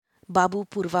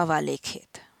बाबूपुरवा वाले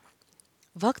खेत।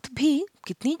 वक्त भी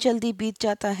कितनी जल्दी बीत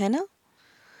जाता है ना।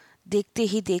 देखते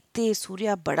ही देखते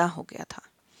सूर्या बड़ा हो गया था।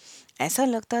 ऐसा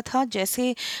लगता था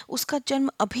जैसे उसका जन्म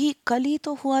अभी कल ही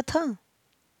तो हुआ था।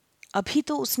 अभी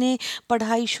तो उसने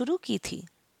पढ़ाई शुरू की थी।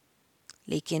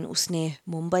 लेकिन उसने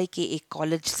मुंबई के एक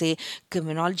कॉलेज से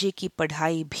क्रिमिनोलॉजी की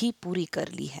पढ़ाई भी पूरी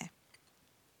कर ली है।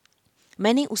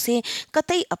 मैंने उसे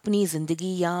कतई अपनी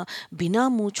जिंदगी या बिना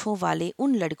मूंछों वाले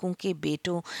उन लड़कों के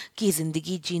बेटों की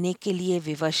जिंदगी जीने के लिए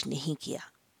विवश नहीं किया।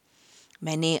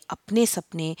 मैंने अपने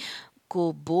सपने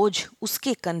को बोझ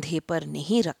उसके कंधे पर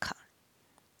नहीं रखा।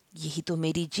 यही तो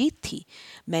मेरी जीत थी।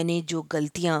 मैंने जो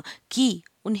गलतियां की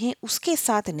उन्हें उसके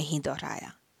साथ नहीं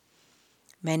दोहराया।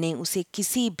 मैंने उसे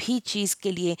किसी भी चीज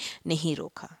के लिए नहीं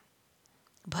रोका।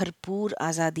 भरपूर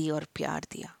आजादी और प्यार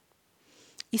दिया।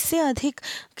 इससे अधिक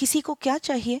किसी को क्या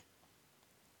चाहिए।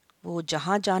 वो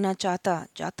जहां जाना चाहता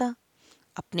जाता।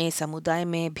 अपने समुदाय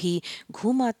में भी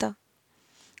घूम आता।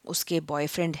 उसके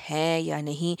बॉयफ्रेंड है या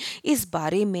नहीं इस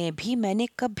बारे में भी मैंने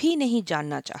कभी नहीं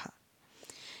जानना चाहा।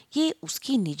 ये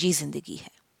उसकी निजी जिंदगी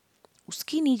है।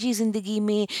 उसकी निजी जिंदगी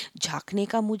में झांकने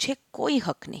का मुझे कोई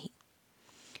हक नहीं।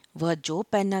 वह जो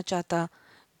पहनना चाहता,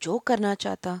 जो करना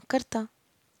चाहता करता।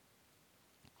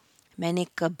 मैंने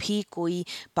कभी कोई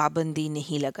पाबंदी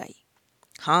नहीं लगाई।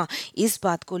 हाँ, इस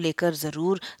बात को लेकर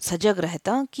जरूर सजग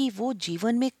रहता कि वो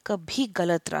जीवन में कभी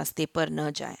गलत रास्ते पर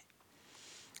न जाए।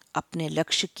 अपने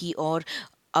लक्ष्य की ओर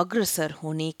अग्रसर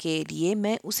होने के लिए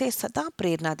मैं उसे सदा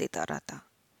प्रेरणा देता रहता।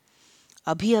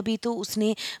 अभी अभी तो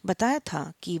उसने बताया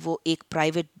था कि वो एक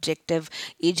प्राइवेट डिटेक्टिव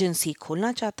एजेंसी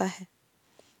खोलना चाहता है।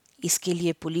 इसके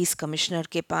लिए पुलिस कमिश्नर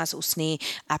के पास उसने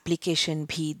एप्लीकेशन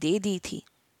भी दे दी थी।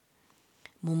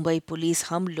 मुंबई पुलिस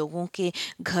हम लोगों के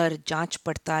घर जांच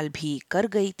पड़ताल भी कर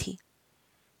गई थी।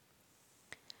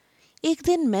 एक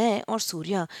दिन मैं और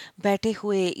सूर्या बैठे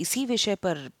हुए इसी विषय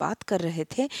पर बात कर रहे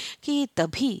थे कि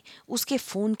तभी उसके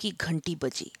फोन की घंटी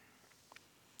बजी।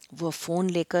 वो फोन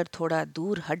लेकर थोड़ा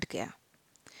दूर हट गया।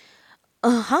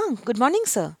 हाँ, गुड मॉर्निंग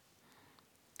सर।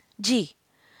 जी,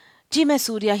 जी मैं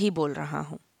सूर्या ही बोल रहा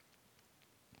हूँ।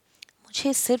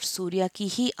 मुझे सिर्फ सूर्या की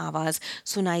ही आवाज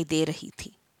सुनाई दे रही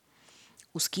थी।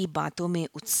 उसकी बातों में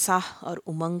उत्साह और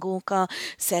उमंगों का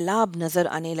सैलाब नजर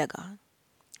आने लगा।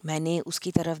 मैंने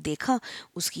उसकी तरफ देखा।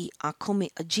 उसकी आंखों में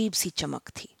अजीब सी चमक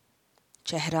थी।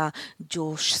 चेहरा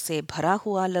जोश से भरा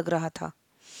हुआ लग रहा था।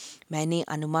 मैंने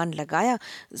अनुमान लगाया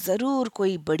जरूर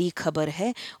कोई बड़ी खबर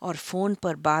है और फोन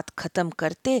पर बात खत्म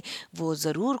करते वो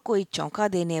जरूर कोई चौंका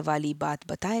देने वाली बात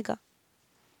बताएगा।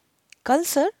 कल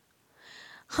सर?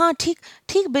 हाँ, ठीक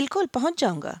ठीक बिल्कुल पहुंच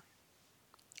जाऊंगा।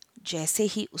 जैसे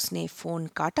ही उसने फोन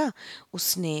काटा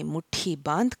उसने मुट्ठी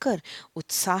बांधकर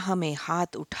उत्साह में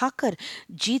हाथ उठाकर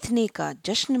जीतने का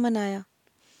जश्न मनाया।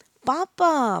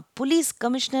 पापा, पुलिस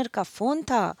कमिश्नर का फोन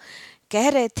था। कह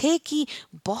रहे थे कि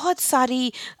बहुत सारी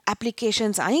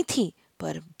एप्लीकेशंस आई थी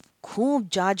पर खूब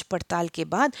जांच पड़ताल के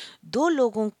बाद दो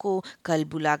लोगों को कल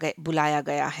बुलाया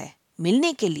गया है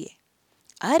मिलने के लिए।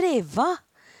 अरे वाह।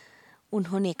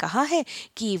 उन्होंने कहा है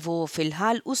कि वो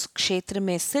फिलहाल उस क्षेत्र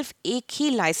में सिर्फ एक ही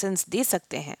लाइसेंस दे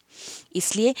सकते हैं।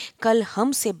 इसलिए कल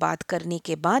हमसे बात करने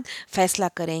के बाद फैसला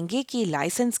करेंगे कि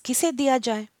लाइसेंस किसे दिया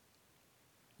जाए।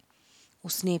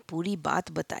 उसने पूरी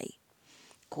बात बताई।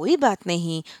 कोई बात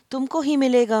नहीं, तुमको ही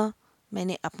मिलेगा।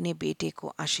 मैंने अपने बेटे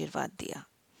को आशीर्वाद दिया।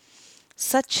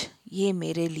 सच ये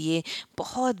मेरे लिए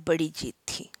बहुत बड़ी जीत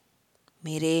थी।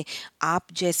 मेरे आप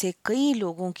जैसे कई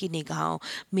लोगों की निगाहों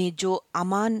में जो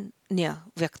अमान्य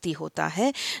व्यक्ति होता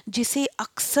है, जिसे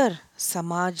अक्सर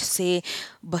समाज से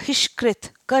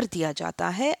बहिष्कृत कर दिया जाता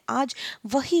है, आज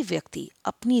वही व्यक्ति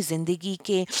अपनी जिंदगी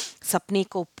के सपने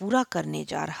को पूरा करने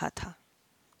जा रहा था।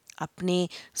 अपने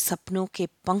सपनों के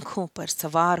पंखों पर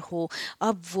सवार हो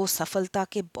अब वो सफलता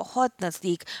के बहुत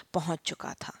नजदीक पहुंच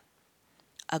चुका था।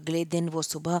 अगले दिन वो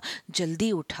सुबह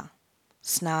जल्दी उठा।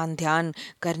 स्नान ध्यान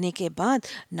करने के बाद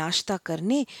नाश्ता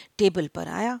करने टेबल पर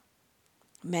आया।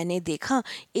 मैंने देखा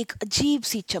एक अजीब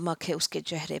सी चमक है उसके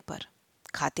चेहरे पर।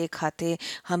 खाते खाते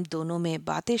हम दोनों में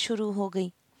बातें शुरू हो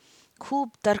गई।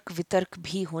 खूब तर्क वितर्क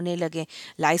भी होने लगे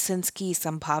लाइसेंस की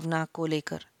संभावना को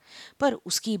लेकर। पर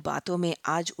उसकी बातों में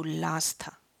आज उल्लास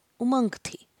था, उमंग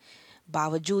थी।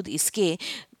 बावजूद इसके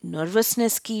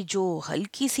नर्वसनेस की जो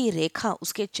हल्की सी रेखा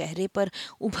उसके चेहरे पर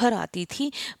उभर आती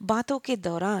थी, बातों के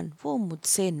दौरान वो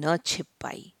मुझसे न छिप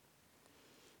पाई।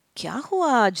 क्या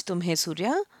हुआ आज तुम्हें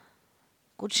सूर्या?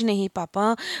 कुछ नहीं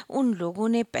पापा, उन लोगों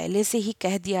ने पहले से ही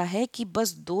कह दिया है कि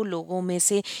बस दो लोगों में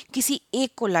से किसी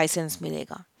एक को लाइसेंस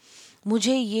मिलेगा।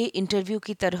 मुझे ये इंटरव्यू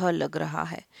की तरह लग रहा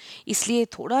है, इसलिए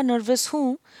थोड़ा नर्वस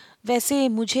हूँ। वैसे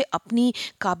मुझे अपनी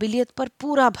काबिलियत पर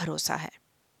पूरा भरोसा है।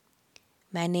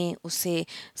 मैंने उससे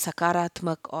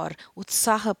सकारात्मक और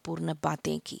उत्साहपूर्ण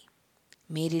बातें की।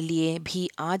 मेरे लिए भी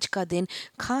आज का दिन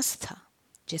खास था,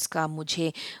 जिसका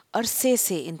मुझे अरसे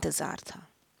से इंतजार था।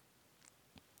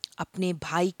 अपने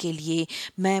भाई के लिए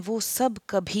मैं वो सब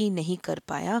कभी नहीं कर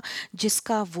पाया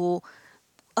जिसका वो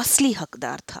असली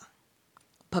हकदार था।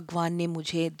 भगवान ने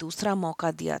मुझे दूसरा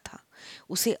मौका दिया था,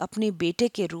 उसे अपने बेटे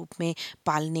के रूप में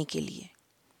पालने के लिए।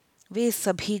 वे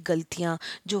सभी गलतियां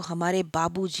जो हमारे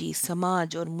बाबूजी,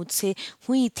 समाज और मुझसे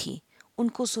हुई थी,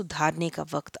 उनको सुधारने का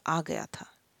वक्त आ गया था।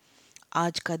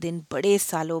 आज का दिन बड़े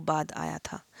सालों बाद आया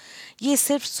था। ये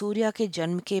सिर्फ सूर्या के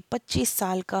जन्म के 25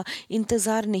 साल का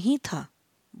इंतजार नहीं था,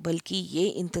 बल्कि ये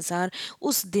इंतजार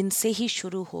उस दिन से ही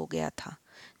शुरू हो गया था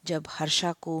जब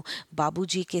हर्षा को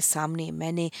बाबूजी के सामने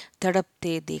मैंने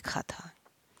तड़पते देखा था।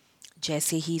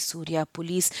 जैसे ही सूर्या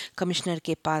पुलिस कमिश्नर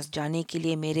के पास जाने के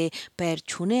लिए मेरे पैर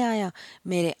छूने आया,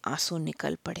 मेरे आंसू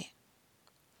निकल पड़े।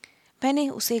 मैंने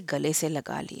उसे गले से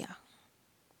लगा लिया।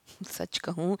 सच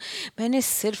कहूं, मैंने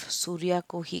सिर्फ सूर्या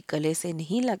को ही गले से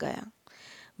नहीं लगाया,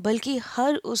 बल्कि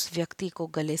हर उस व्यक्ति को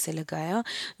गले से लगाया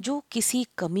जो किसी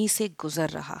कमी से गुजर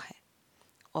रहा है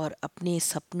और अपने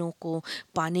सपनों को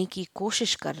पाने की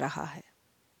कोशिश कर रहा है।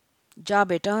 जा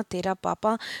बेटा, तेरा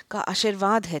पापा का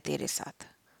आशीर्वाद है तेरे साथ।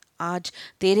 आज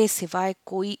तेरे सिवाय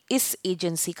कोई इस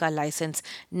एजेंसी का लाइसेंस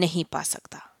नहीं पा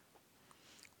सकता।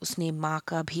 उसने माँ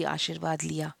का भी आशीर्वाद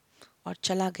लिया और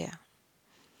चला गया।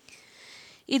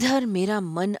 इधर मेरा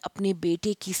मन अपने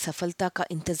बेटे की सफलता का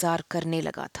इंतजार करने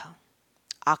लगा था।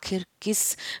 आखिर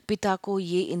किस पिता को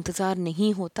ये इंतजार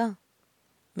नहीं होता।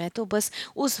 मैं तो बस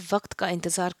उस वक्त का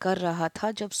इंतजार कर रहा था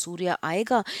जब सूर्या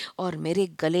आएगा और मेरे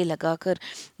गले लगाकर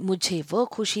मुझे वह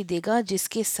खुशी देगा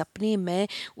जिसके सपने मैं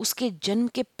उसके जन्म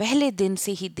के पहले दिन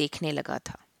से ही देखने लगा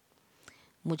था।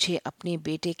 मुझे अपने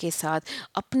बेटे के साथ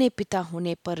अपने पिता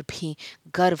होने पर भी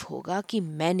गर्व होगा कि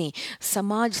मैंने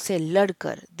समाज से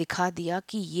लड़कर दिखा दिया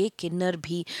कि ये किन्नर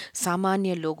भी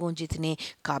सामान्य लोगों जितने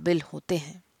काबिल होते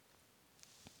हैं।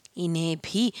 इन्हें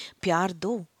भी प्यार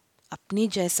दो, अपने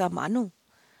जैसा मानो।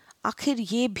 आखिर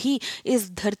ये भी इस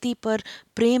धरती पर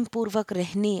प्रेम पूर्वक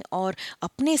रहने और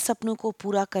अपने सपनों को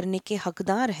पूरा करने के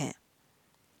हकदार हैं।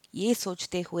 ये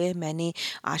सोचते हुए मैंने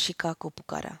आशिका को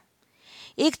पुकारा,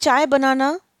 एक चाय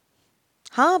बनाना।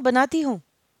 हाँ, बनाती हूँ।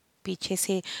 पीछे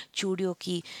से चूड़ियों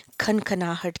की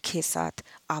खनखनाहट के साथ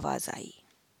आवाज आई।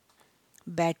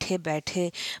 बैठे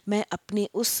बैठे मैं अपने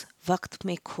उस वक्त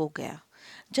में खो गया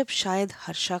जब शायद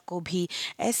हर्षा को भी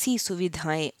ऐसी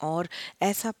सुविधाएं और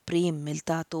ऐसा प्रेम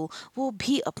मिलता तो वो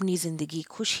भी अपनी जिंदगी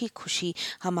खुशी खुशी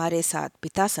हमारे साथ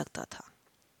बिता सकता था।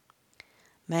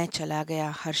 मैं चला गया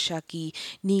हर्षा की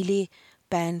नीले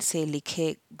पेन से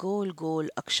लिखे गोल गोल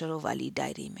अक्षरों वाली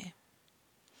डायरी में।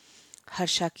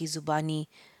 हर्षा की जुबानी,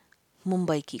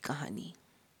 मुंबई की कहानी।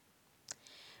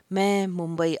 मैं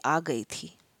मुंबई आ गई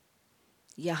थी।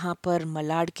 यहाँ पर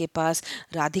मलाड के पास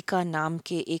राधिका नाम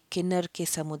के एक किन्नर के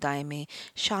समुदाय में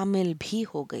शामिल भी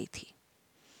हो गई थी।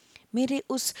 मेरे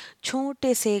उस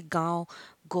छोटे से गांव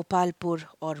गोपालपुर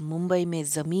और मुंबई में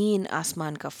जमीन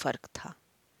आसमान का फर्क था।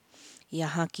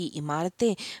 यहाँ की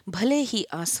इमारतें भले ही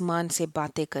आसमान से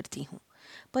बातें करती हों,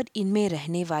 पर इनमें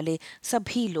रहने वाले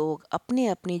सभी लोग अपने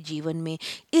अपने जीवन में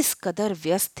इस कदर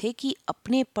व्यस्त थे कि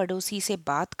अपने पड़ोसी से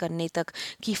बात करने तक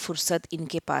की फुर्सत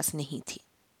इनके पास नहीं थी।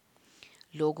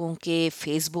 लोगों के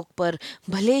फेसबुक पर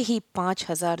भले ही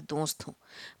 5,000 दोस्त हों,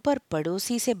 पर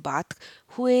पड़ोसी से बात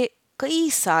हुए कई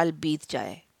साल बीत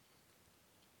जाए।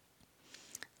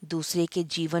 दूसरे के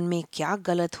जीवन में क्या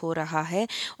गलत हो रहा है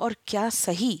और क्या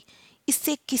सही,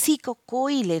 इससे किसी को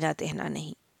कोई लेना देना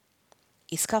नहीं।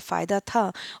 इसका फायदा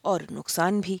था और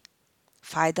नुकसान भी।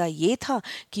 फायदा ये था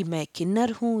कि मैं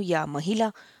किन्नर हूं या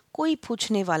महिला, कोई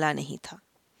पूछने वाला नहीं था।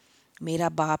 मेरा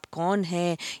बाप कौन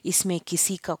है, इसमें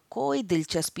किसी का कोई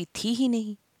दिलचस्पी थी ही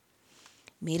नहीं।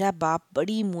 मेरा बाप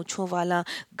बड़ी मूछों वाला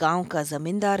गांव का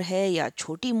जमींदार है या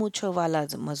छोटी मूछों वाला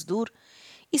मजदूर,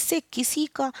 इससे किसी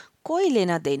का कोई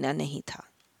लेना देना नहीं था।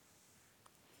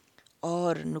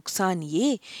 और नुकसान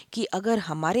ये कि अगर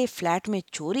हमारे फ्लैट में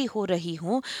चोरी हो रही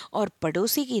हो और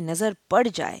पड़ोसी की नज़र पड़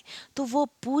जाए तो वो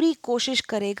पूरी कोशिश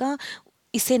करेगा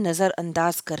इसे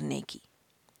नज़रअंदाज करने की।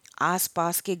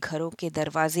 आसपास के घरों के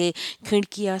दरवाजे,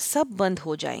 खिड़कियां सब बंद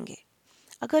हो जाएंगे।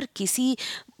 अगर किसी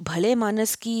भले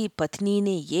मानस की पत्नी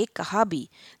ने ये कहा भी,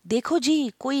 देखो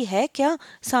जी कोई है क्या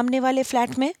सामने वाले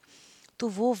फ्लैट में, तो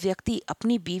वो व्यक्ति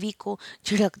अपनी बीवी को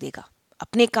झिड़क देगा,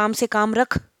 अपने काम से काम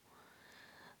रख।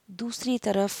 दूसरी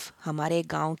तरफ हमारे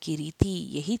गांव की रीति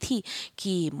यही थी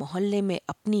कि मोहल्ले में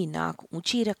अपनी नाक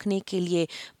ऊंची रखने के लिए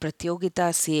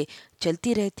प्रतियोगिता से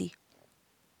चलती रहती।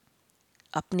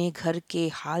 अपने घर के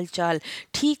हालचाल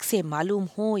ठीक से मालूम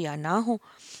हो या ना हो,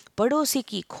 पड़ोसी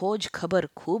की खोज खबर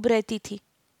खूब रहती थी।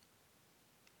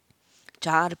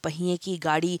 चार पहिए की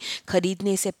गाड़ी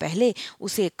खरीदने से पहले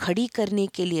उसे खड़ी करने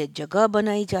के लिए जगह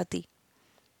बनाई जाती,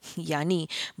 यानी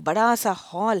बड़ा सा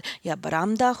हॉल या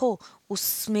बरामदा हो,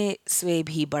 उसमें से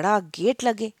भी बड़ा गेट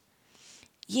लगे।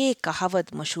 ये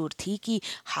कहावत मशहूर थी कि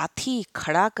हाथी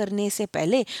खड़ा करने से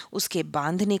पहले उसके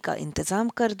बांधने का इंतजाम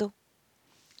कर दो।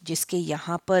 जिसके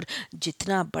यहाँ पर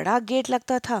जितना बड़ा गेट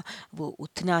लगता था, वो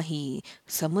उतना ही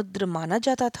समुद्र माना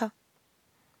जाता था।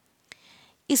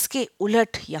 इसके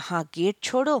उलट यहाँ गेट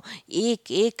छोड़ो,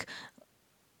 एक एक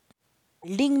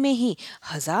बिल्डिंग में ही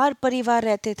हजार परिवार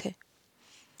रहते थे,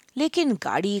 लेकिन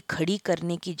गाड़ी खड़ी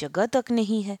करने की जगह तक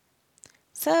नहीं है।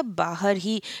 सब बाहर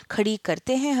ही खड़ी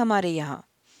करते हैं हमारे यहाँ।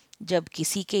 जब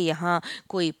किसी के यहाँ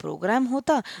कोई प्रोग्राम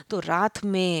होता तो रात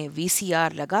में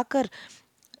वीसीआर लगाकर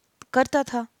करता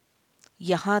था।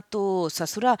 यहाँ तो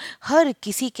ससुरा हर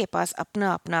किसी के पास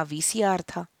अपना अपना वीसीआर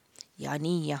था।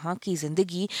 यानी यहाँ की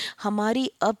जिंदगी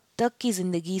हमारी अब तक की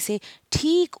जिंदगी से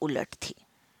ठीक उलट थी।